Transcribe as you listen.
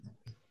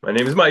My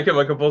name is Mike. I'm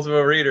a compulsive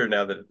overeater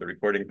now that the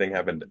recording thing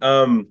happened.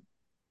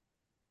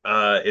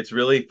 It's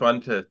really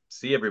fun to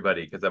see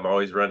everybody because I'm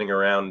always running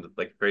around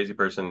like a crazy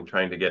person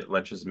trying to get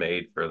lunches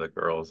made for the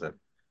girls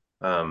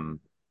um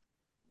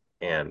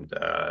and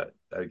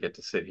I get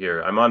to sit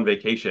here. I'm on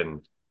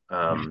vacation.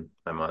 I'm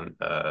on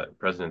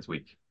President's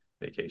Week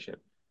vacation.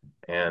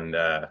 And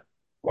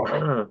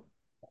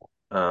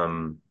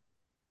um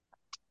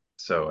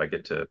so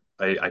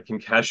I can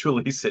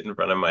casually sit in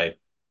front of my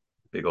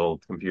big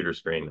old computer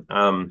screen.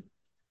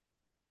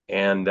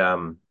 And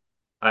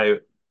I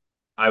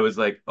I was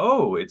like,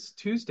 oh, it's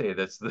Tuesday.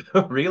 That's the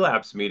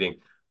relapse meeting.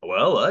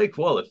 Well, I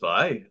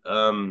qualify.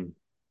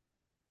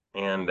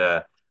 And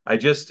I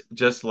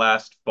just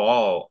last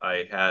fall,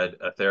 I had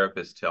a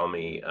therapist tell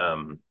me,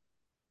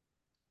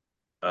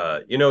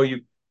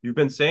 you've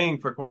been saying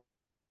for a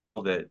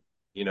while that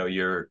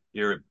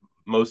you're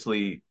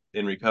mostly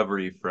in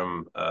recovery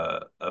from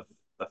a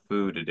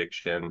food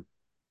addiction,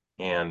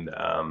 and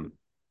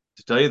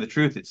to tell you the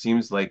truth, it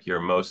seems like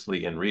you're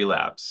mostly in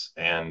relapse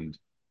and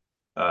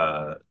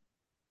uh,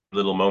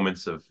 little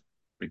moments of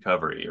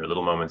recovery or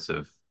little moments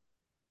of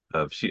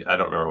she I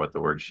don't remember what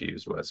the word she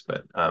used was,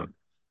 but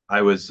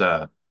I was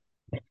uh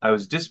I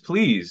was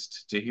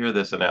displeased to hear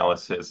this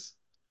analysis.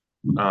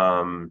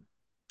 Um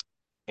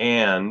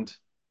and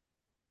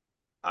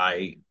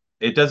I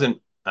it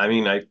doesn't I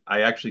mean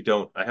I actually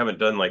don't I haven't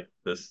done like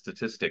the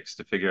statistics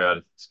to figure out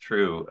if it's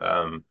true.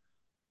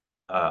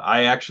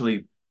 I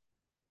actually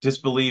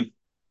disbelieve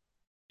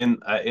in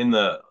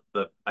the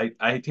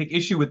I take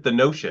issue with the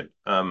notion.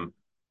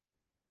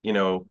 You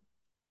know,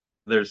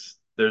 there's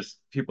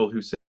people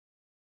who say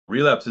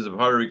relapse is a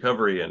part of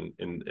recovery and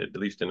in at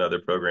least in other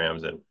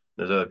programs, and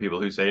there's other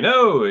people who say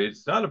no,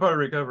 it's not a part of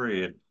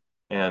recovery,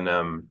 and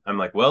I'm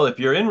like, well, if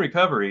you're in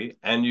recovery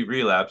and you've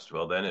relapsed,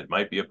 well, then it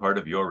might be a part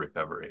of your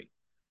recovery.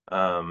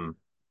 Um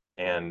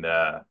and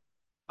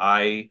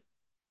I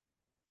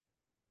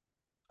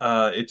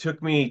it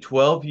took me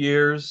 12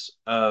 years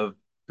of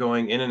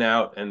going in and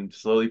out and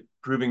slowly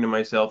proving to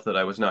myself that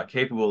I was not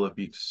capable of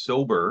being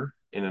sober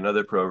in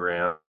another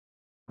program,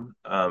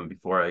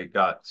 before I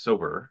got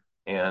sober.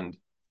 And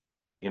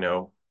you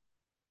know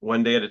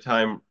one day at a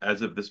time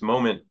as of this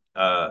moment.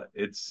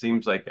 It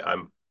seems like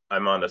I'm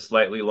on a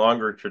slightly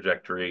longer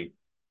trajectory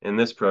in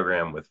this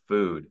program with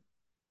food.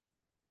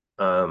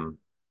 Um,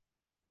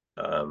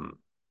 um,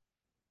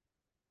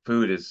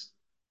 Food is,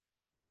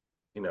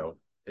 you know,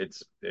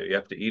 it's you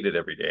have to eat it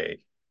every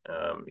day.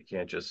 You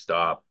can't just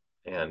stop.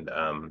 And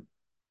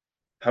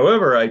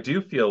however, I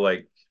do feel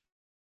like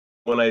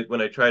when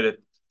I try to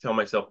tell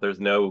myself there's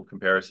no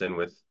comparison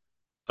with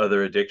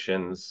other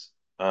addictions,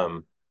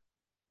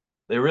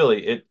 there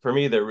really it for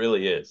me there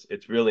really is.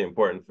 It's really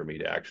important for me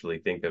to actually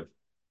think of,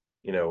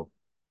 you know,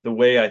 the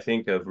way I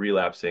think of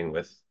relapsing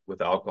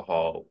with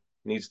alcohol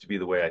needs to be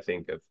the way I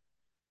think of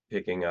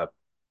picking up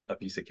a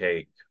piece of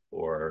cake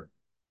or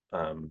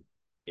um,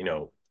 you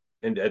know,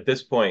 and at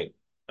this point,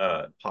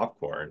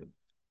 popcorn.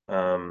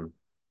 Um,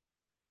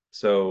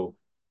 so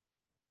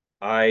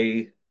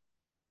I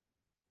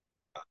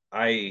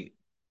I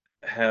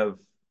have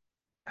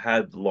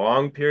had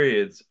long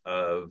periods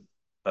of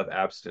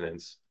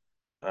abstinence.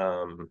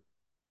 Um,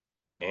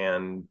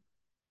 and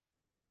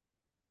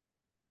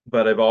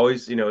but I've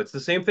always, it's the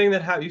same thing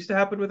that used to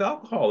happen with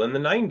alcohol in the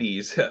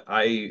 90s.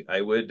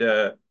 I would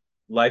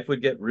life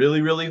would get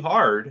really, really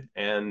hard,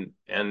 and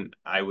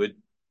I would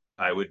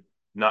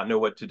not know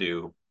what to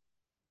do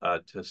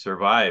to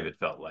survive, it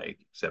felt like,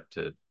 except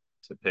to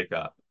pick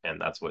up. And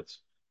that's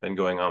what's been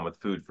going on with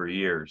food for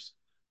years.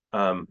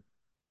 Um,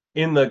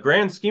 in the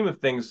grand scheme of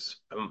things,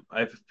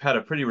 I've had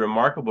a pretty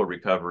remarkable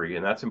recovery,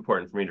 and that's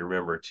important for me to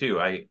remember too.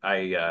 I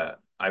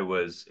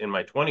was in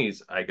my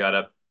 20s.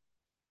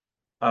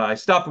 I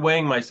stopped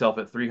weighing myself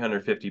at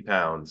 350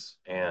 pounds,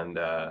 and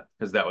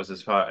because that was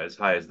as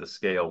high as the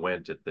scale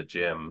went at the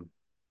gym.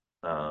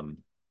 Um,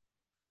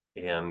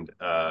 and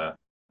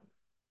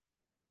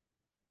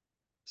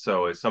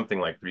So it's something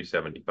like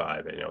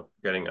 375,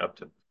 getting up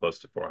to close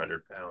to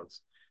 400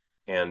 pounds.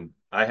 And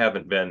I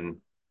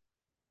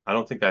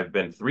don't think I've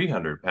been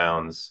 300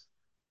 pounds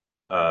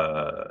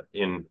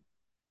in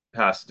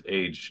past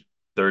age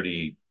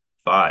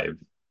 35,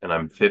 and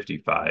I'm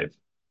 55.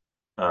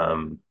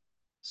 Um,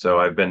 so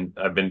I've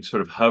been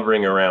sort of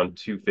hovering around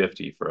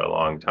 250 for a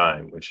long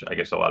time, which I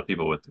guess a lot of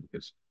people would think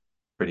is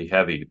pretty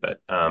heavy, but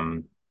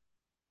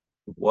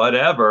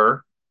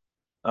whatever.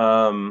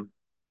 Um,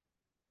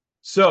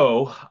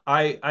 so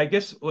I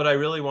guess what I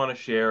really want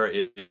to share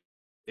is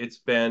it's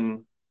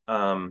been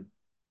um,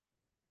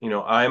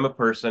 I'm a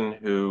person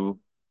who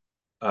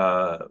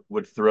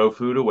would throw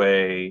food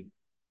away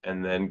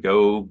and then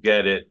go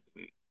get it,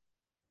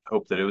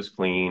 hope that it was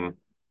clean,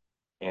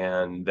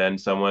 and then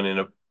someone in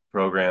a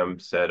program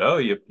said, "Oh,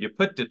 you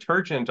put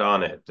detergent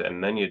on it,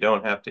 and then you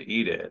don't have to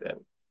eat it."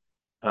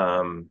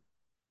 Um,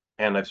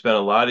 and I've spent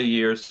a lot of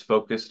years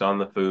focused on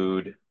the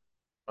food,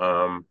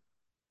 um,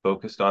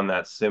 focused on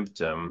that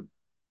symptom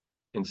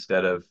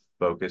instead of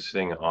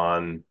focusing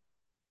on,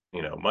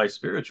 my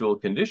spiritual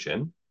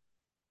condition.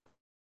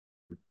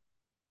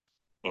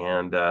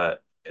 And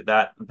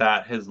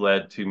that has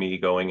led to me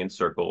going in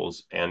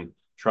circles and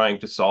trying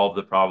to solve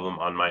the problem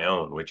on my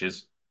own, which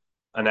is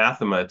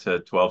anathema to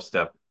 12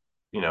 step.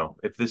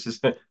 If this is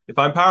if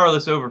I'm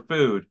powerless over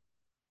food,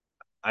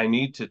 I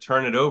need to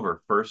turn it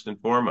over first and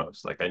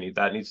foremost. Like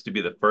that needs to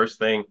be the first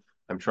thing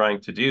I'm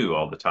trying to do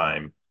all the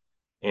time.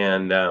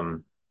 And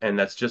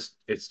that's just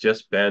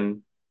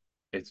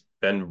it's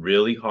been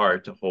really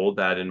hard to hold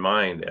that in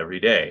mind every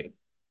day.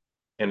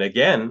 And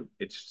again,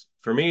 it's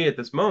for me at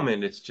this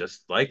moment, it's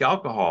just like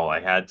alcohol. I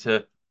had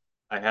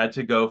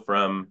to go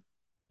from,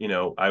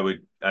 I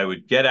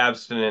would get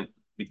abstinent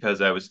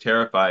because I was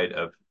terrified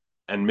of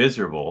and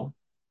miserable.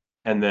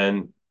 And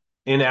then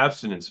in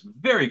abstinence,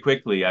 very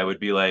quickly, I would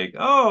be like,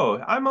 "Oh,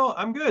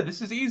 I'm good.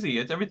 This is easy.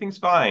 Everything's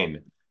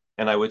fine."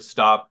 And I would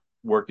stop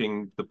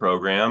working the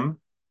program,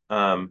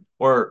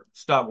 or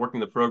stop working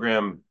the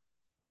program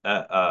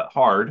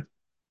hard,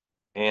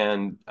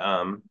 and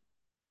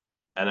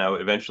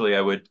eventually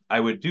I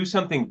would do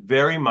something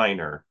very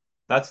minor.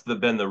 That's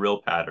been the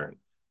real pattern.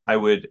 I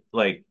would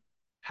like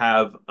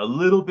have a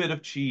little bit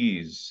of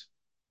cheese.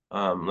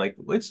 Like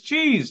it's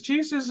cheese.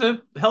 Cheese is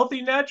a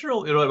healthy,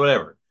 natural,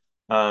 whatever.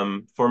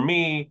 For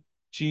me,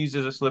 cheese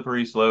is a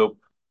slippery slope.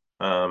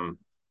 Um,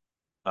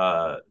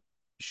 uh,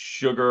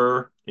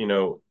 Sugar,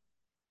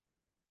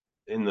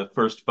 in the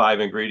first five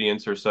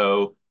ingredients or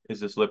so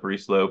is a slippery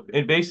slope.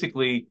 And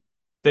basically,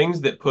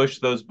 things that push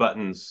those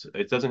buttons,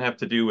 it doesn't have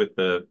to do with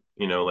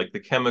like the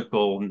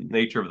chemical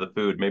nature of the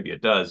food. Maybe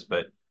it does,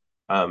 but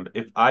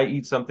if I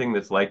eat something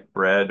that's like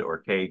bread or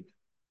cake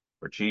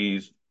or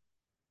cheese,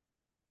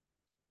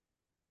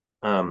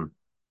 um,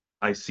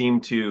 I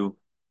seem to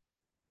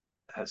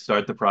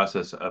start the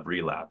process of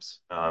relapse.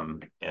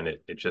 And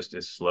it just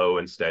is slow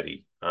and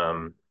steady.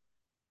 And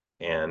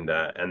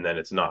then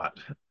it's not.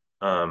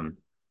 Um,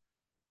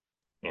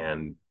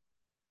 and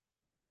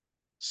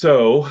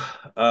So,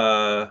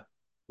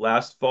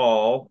 last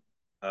fall,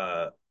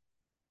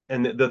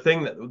 and the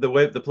thing that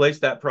the place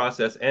that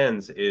process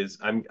ends is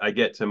I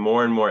get to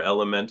more and more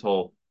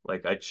elemental,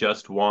 like I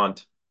just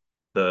want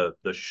the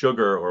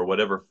sugar or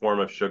whatever form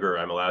of sugar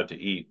I'm allowed to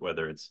eat,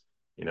 whether it's,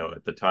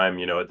 at the time,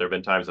 there have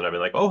been times when I've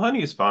been like, oh,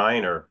 honey is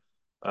fine, or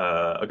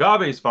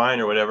agave is fine,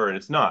 or whatever, and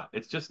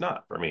it's just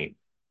not for me.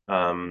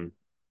 Um,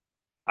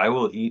 I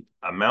will eat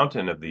a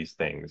mountain of these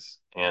things,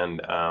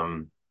 and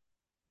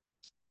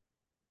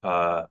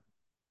uh,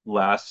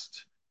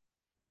 last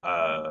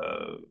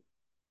uh,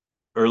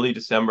 early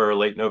December,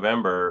 late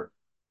November,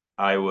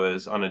 I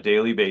was on a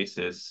daily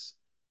basis.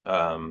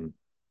 Um,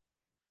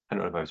 I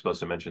don't know if I'm supposed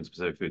to mention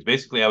specific foods.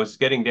 Basically, I was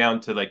getting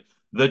down to like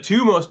the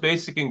two most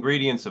basic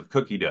ingredients of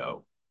cookie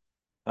dough,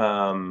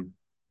 um,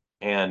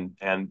 and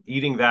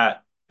eating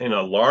that in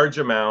a large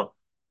amount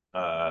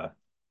uh,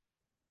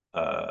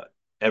 uh,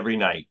 every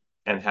night,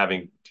 and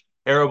having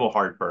terrible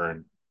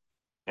heartburn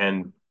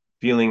and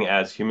feeling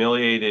as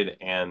humiliated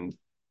and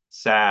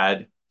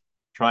sad,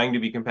 trying to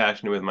be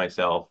compassionate with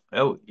myself.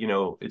 Oh,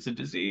 it's a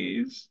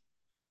disease.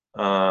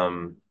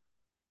 Um,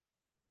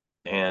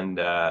 and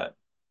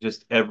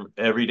just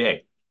every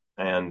day,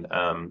 and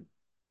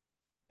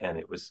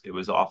it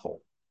was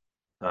awful.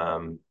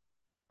 Um,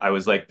 I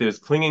was like, there's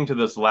clinging to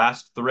this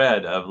last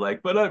thread of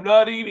like, but I'm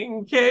not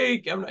eating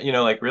cake. I'm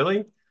not, like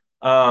really.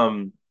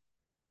 Um,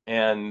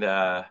 and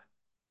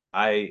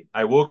I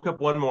woke up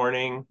one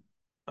morning,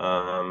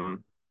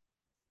 um,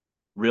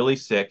 really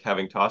sick,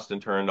 having tossed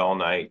and turned all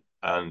night.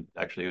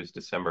 Actually, it was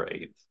December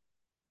 8th.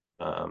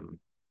 Um,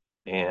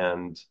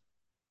 and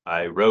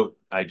I wrote,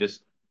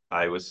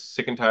 I was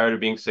sick and tired of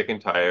being sick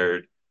and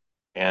tired.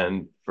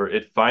 And for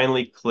it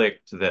finally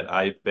clicked that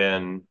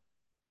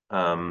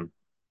um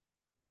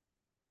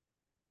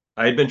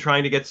I had been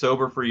trying to get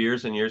sober for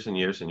years and years and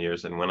years and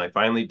years. And when I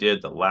finally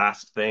did, the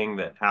last thing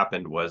that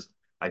happened was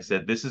I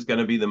said, this is going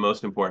to be the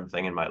most important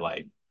thing in my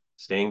life.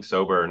 Staying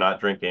sober or not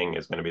drinking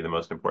is going to be the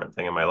most important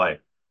thing in my life.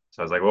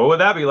 So I was like, well, what would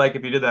that be like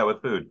if you did that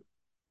with food?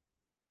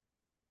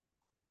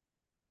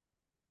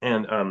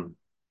 And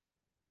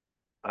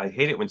I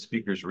hate it when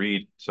speakers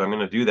read, so I'm going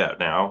to do that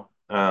now.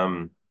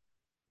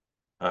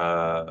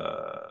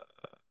 Uh,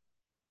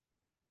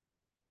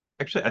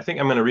 Actually, I think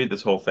I'm going to read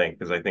this whole thing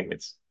because I think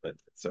it's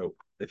so.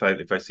 If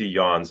I see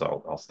yawns,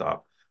 I'll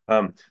stop.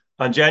 Um,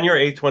 on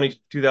January 8th,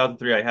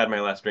 2003, I had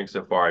my last drink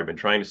so far. I've been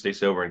trying to stay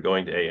sober and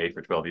going to AA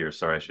for 12 years.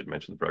 Sorry, I should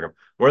mention the program.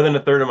 More than a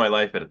third of my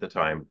life at the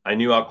time. I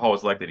knew alcohol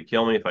was likely to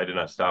kill me if I did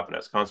not stop, and I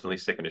was constantly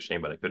sick and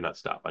ashamed, but I could not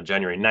stop. On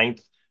January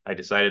 9th, I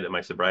decided that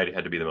my sobriety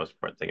had to be the most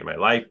important thing in my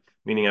life,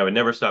 meaning I would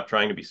never stop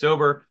trying to be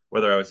sober,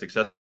 whether I was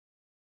successful,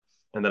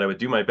 and that I would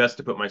do my best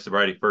to put my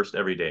sobriety first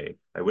every day.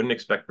 I wouldn't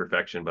expect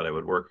perfection, but I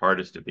would work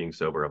hardest at being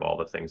sober of all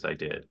the things I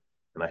did.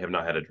 And I have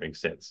not had a drink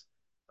since.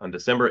 On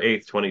December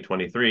 8th,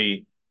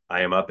 2023,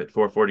 I am up at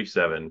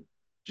 4:47,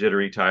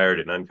 jittery, tired,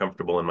 and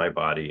uncomfortable in my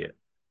body.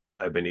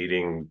 I've been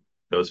eating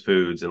those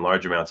foods in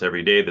large amounts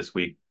every day this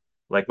week.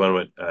 Like one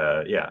would,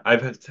 yeah,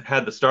 I've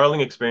had the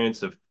startling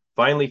experience of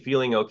finally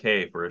feeling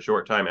okay for a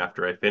short time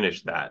after I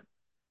finished that.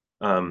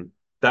 Um,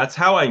 that's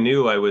how I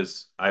knew I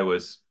was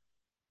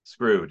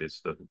screwed.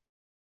 Is the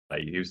I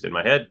used in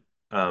my head.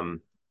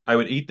 um, I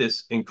would eat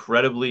this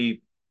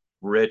incredibly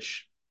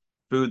rich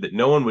food that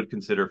no one would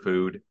consider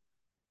food,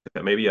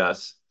 maybe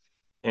us,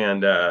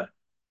 and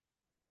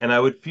I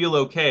would feel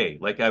okay.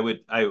 Like I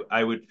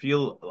would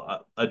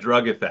feel a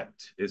drug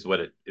effect is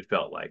what it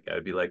felt like. I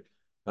would be like,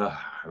 oh,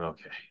 I'm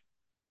okay.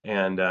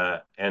 And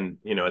at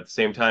the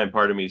same time,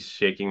 part of me is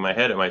shaking my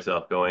head at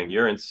myself, going,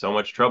 "You're in so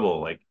much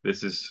trouble. Like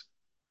this is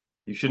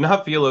you should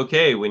not feel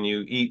okay when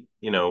you eat,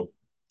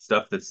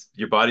 stuff that's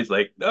your body's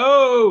like,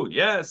 no,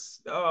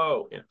 yes,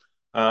 no."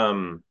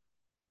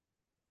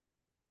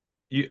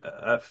 You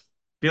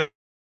feel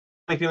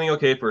feeling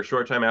okay for a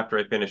short time after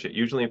I finish it,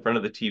 usually in front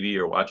of the TV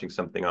or watching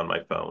something on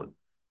my phone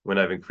when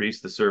I've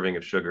increased the serving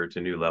of sugar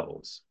to new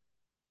levels.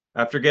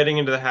 After getting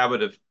into the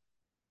habit of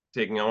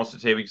taking almost a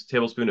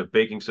tablespoon of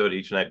baking soda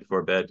each night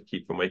before bed to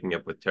keep from waking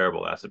up with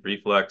terrible acid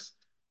reflux,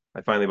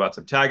 I finally bought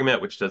some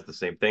Tagamet, which does the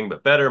same thing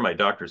but better. My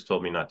doctors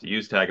told me not to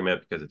use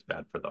Tagamet because it's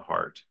bad for the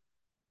heart.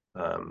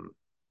 Um,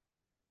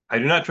 I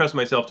do not trust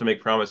myself to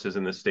make promises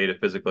in this state of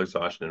physical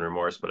exhaustion and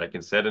remorse, but I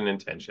can set an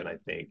intention, I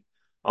think.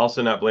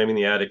 Also, not blaming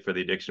the addict for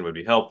the addiction would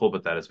be helpful,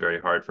 but that is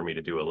very hard for me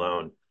to do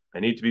alone.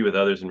 I need to be with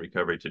others in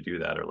recovery to do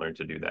that or learn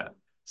to do that.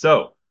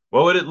 So,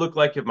 what would it look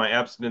like if my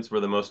abstinence were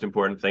the most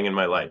important thing in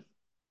my life?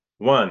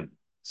 One,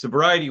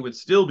 sobriety would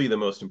still be the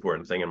most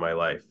important thing in my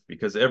life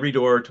because every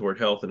door toward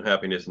health and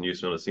happiness and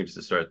usefulness seems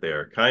to start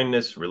there.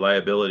 Kindness,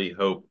 reliability,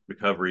 hope,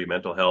 recovery,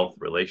 mental health,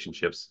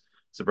 relationships.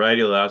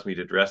 Sobriety allows me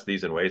to address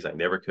these in ways I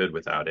never could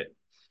without it.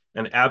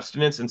 And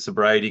abstinence and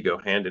sobriety go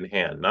hand in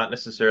hand, not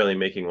necessarily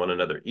making one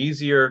another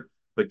easier,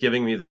 but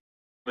giving me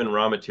the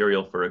raw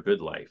material for a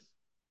good life,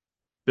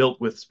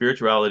 built with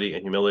spirituality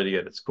and humility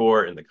at its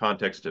core in the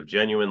context of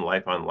genuine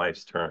life on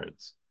life's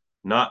terms.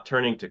 Not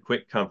turning to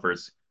quick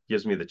comforts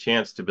gives me the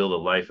chance to build a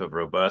life of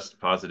robust,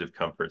 positive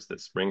comforts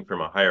that spring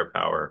from a higher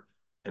power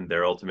and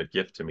their ultimate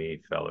gift to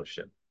me,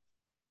 fellowship.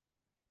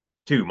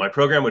 Two, my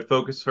program would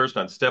focus first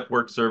on step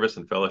work, service,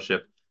 and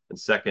fellowship, and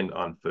second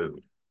on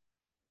food.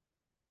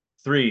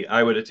 Three,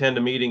 I would attend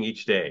a meeting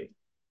each day.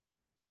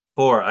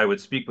 Four, I would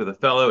speak with a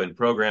fellow in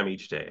program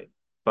each day.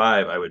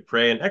 Five, I would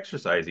pray and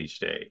exercise each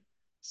day.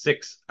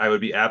 Six, I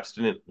would be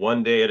abstinent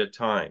one day at a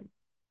time.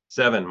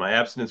 Seven, my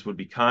abstinence would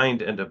be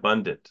kind and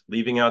abundant,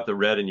 leaving out the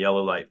red and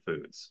yellow light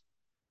foods.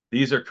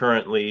 These are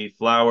currently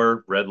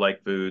flour,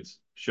 bread-like foods,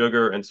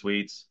 sugar and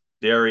sweets,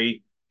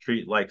 dairy,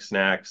 treat-like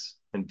snacks,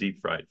 and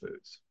deep-fried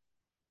foods.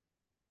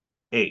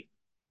 Eight,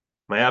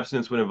 my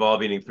abstinence would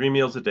involve eating 3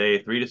 meals a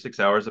day, 3 to 6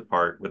 hours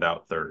apart,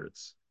 without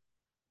thirds.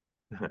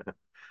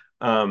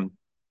 um,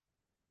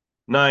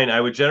 Nine,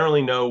 I would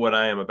generally know what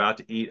I am about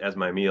to eat as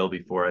my meal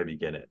before I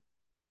begin it.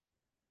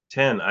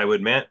 10, I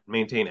would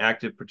maintain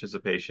active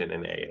participation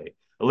in AA.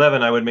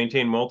 11, I would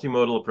maintain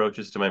multimodal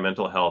approaches to my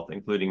mental health,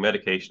 including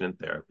medication and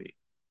therapy.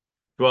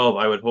 12,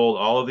 I would hold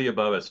all of the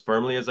above as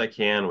firmly as I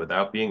can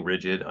without being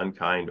rigid,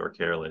 unkind, or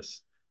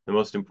careless. The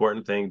most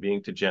important thing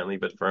being to gently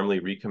but firmly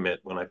recommit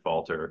when I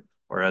falter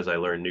or as I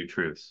learn new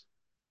truths.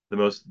 The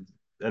most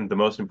the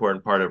most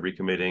important part of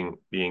recommitting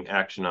being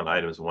action on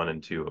items 1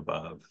 and 2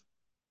 above.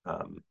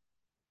 Um,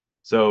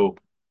 so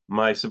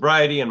my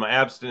sobriety and my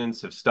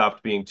abstinence have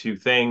stopped being two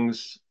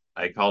things.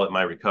 I call it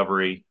my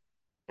recovery,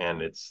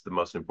 and it's the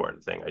most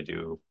important thing I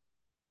do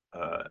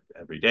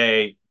every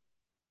day.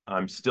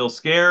 I'm still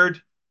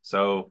scared,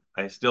 so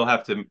I still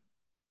have to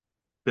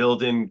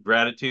build in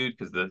gratitude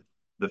because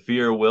the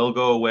fear will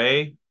go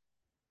away.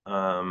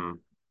 Um,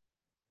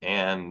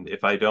 and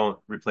if I don't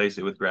replace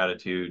it with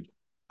gratitude,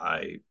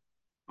 I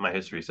my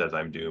history says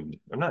I'm doomed.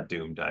 I'm not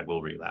doomed. I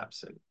will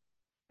relapse and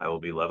I will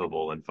be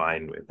lovable and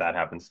fine if that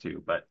happens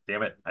too. But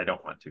damn it, I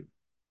don't want to.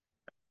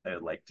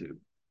 I'd like to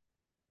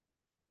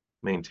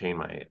maintain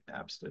my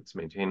abstinence,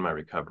 maintain my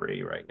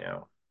recovery right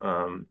now.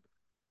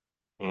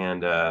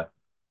 And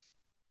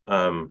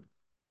um,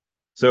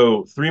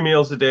 so 3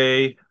 meals a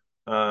day.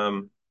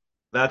 Um,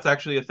 that's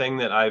actually a thing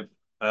that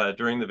I've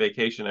during the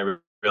vacation I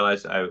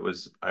realized I had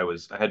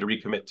to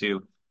recommit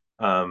to.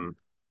 Um,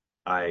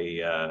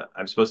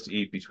 I'm supposed to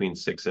eat between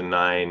 6 and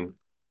 9,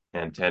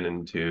 and 10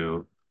 and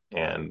 2,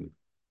 and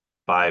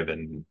 5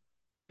 and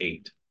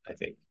 8, I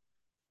think.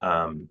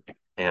 Um,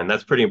 and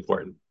that's pretty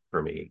important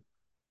for me.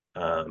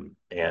 And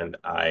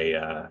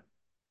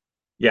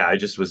yeah, I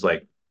just was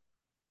like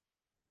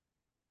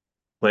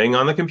playing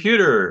on the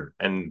computer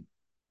and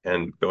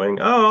going,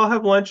 oh, I'll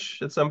have lunch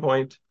at some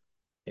point.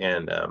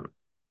 And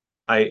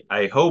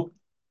I hope,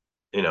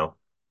 you know,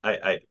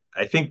 I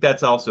think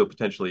that's also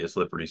potentially a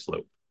slippery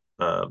slope.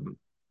 Um,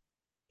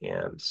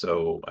 and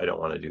so I don't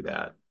want to do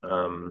that.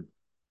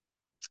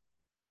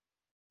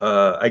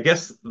 I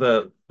guess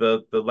the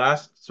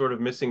last sort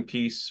of missing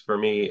piece for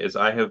me is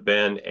uh,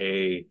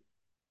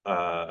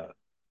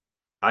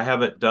 I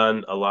haven't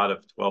done a lot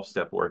of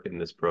 12-step work in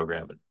this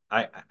program.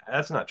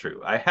 That's not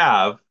true. I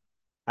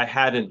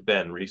hadn't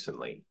been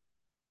recently.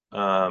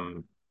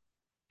 Um,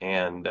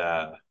 and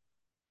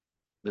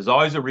there's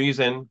always a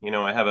reason.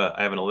 I have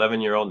an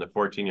 11-year-old and a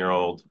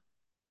 14-year-old.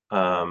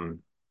 Um,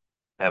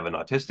 I have an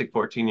autistic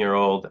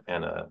 14-year-old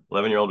and a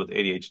 11-year-old with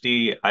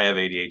ADHD. I have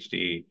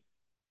ADHD.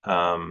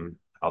 I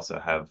also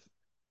have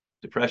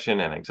depression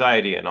and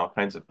anxiety and all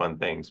kinds of fun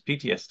things.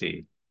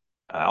 PTSD,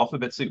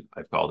 alphabet soup,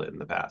 I've called it in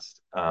the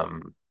past.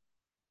 And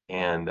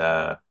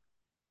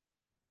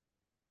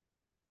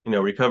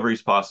recovery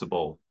is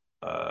possible.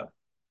 Uh,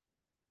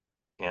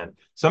 and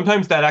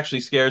sometimes that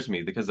actually scares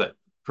me because that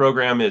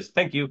program is,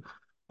 thank you,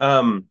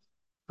 um,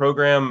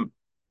 program,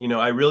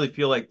 I really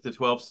feel like the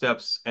 12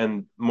 steps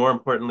and more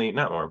importantly,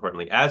 not more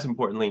importantly, as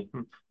importantly,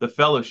 the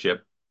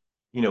fellowship,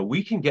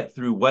 we can get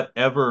through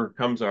whatever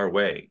comes our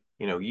way.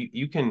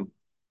 You can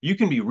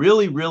be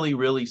really, really,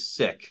 really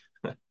sick.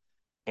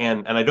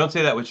 And I don't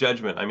say that with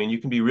judgment. I mean, you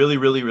can be really,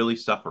 really, really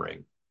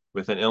suffering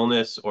with an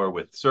illness or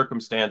with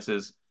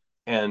circumstances.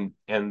 And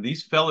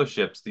these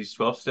fellowships, these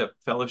 12-step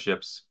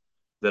fellowships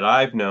that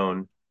I've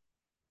known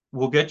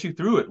will get you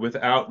through it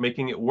without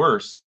making it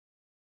worse,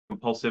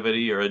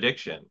 compulsivity or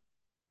addiction.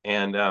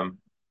 And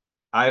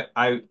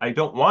I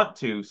don't want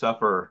to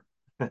suffer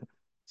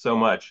so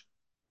much.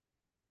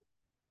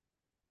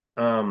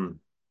 Um,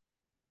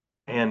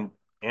 and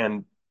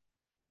and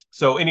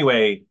so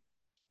anyway,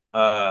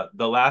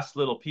 the last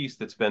little piece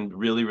that's been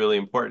really, really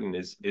important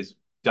is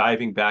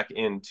diving back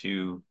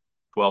into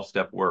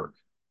 12-step work.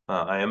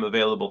 I am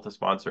available to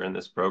sponsor in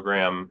this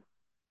program,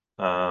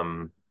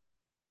 um,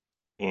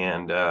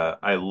 and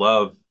I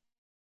love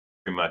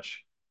very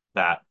much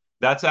that.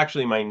 That's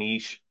actually my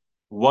niche.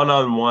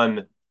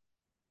 One-on-one,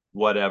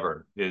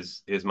 whatever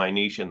is my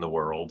niche in the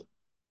world.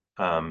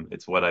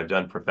 It's what I've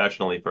done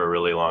professionally for a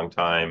really long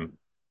time,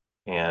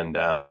 and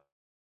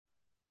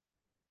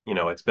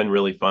it's been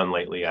really fun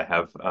lately. I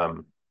have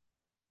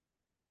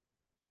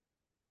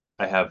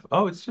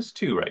oh, it's just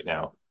two right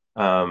now.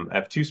 I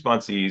have two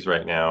sponsees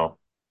right now,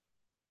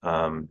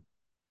 um,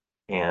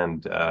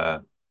 and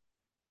I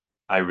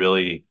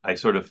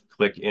sort of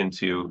click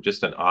into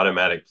just an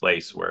automatic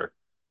place where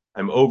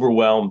I'm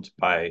overwhelmed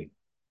by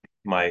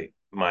my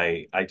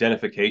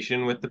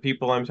identification with the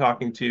people I'm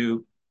talking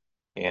to,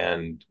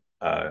 and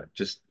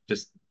just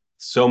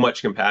so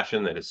much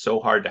compassion that is so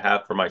hard to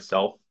have for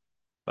myself,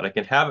 but I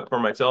can have it for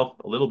myself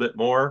a little bit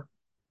more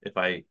if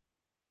I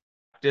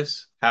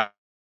practice having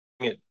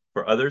it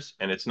for others,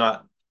 and it's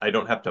not. I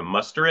don't have to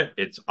muster it.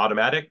 It's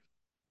automatic.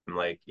 I'm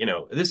like,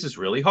 this is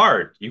really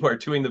hard. You are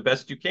doing the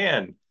best you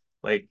can.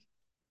 Like,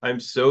 I'm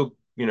so,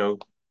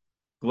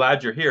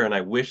 glad you're here and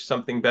I wish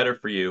something better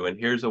for you. And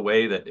here's a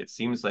way that it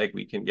seems like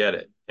we can get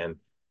it. And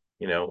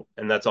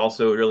that's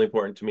also really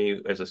important to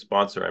me as a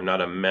sponsor. I'm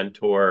not a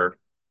mentor.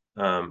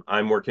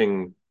 I'm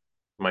working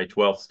my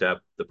 12th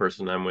step. The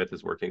person I'm with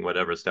is working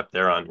whatever step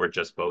they're on. We're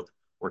just both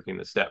working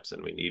the steps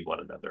and we need one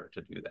another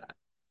to do that.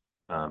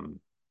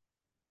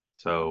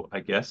 So I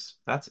guess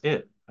that's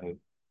it.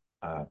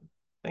 Uh,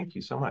 thank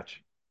you so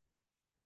much.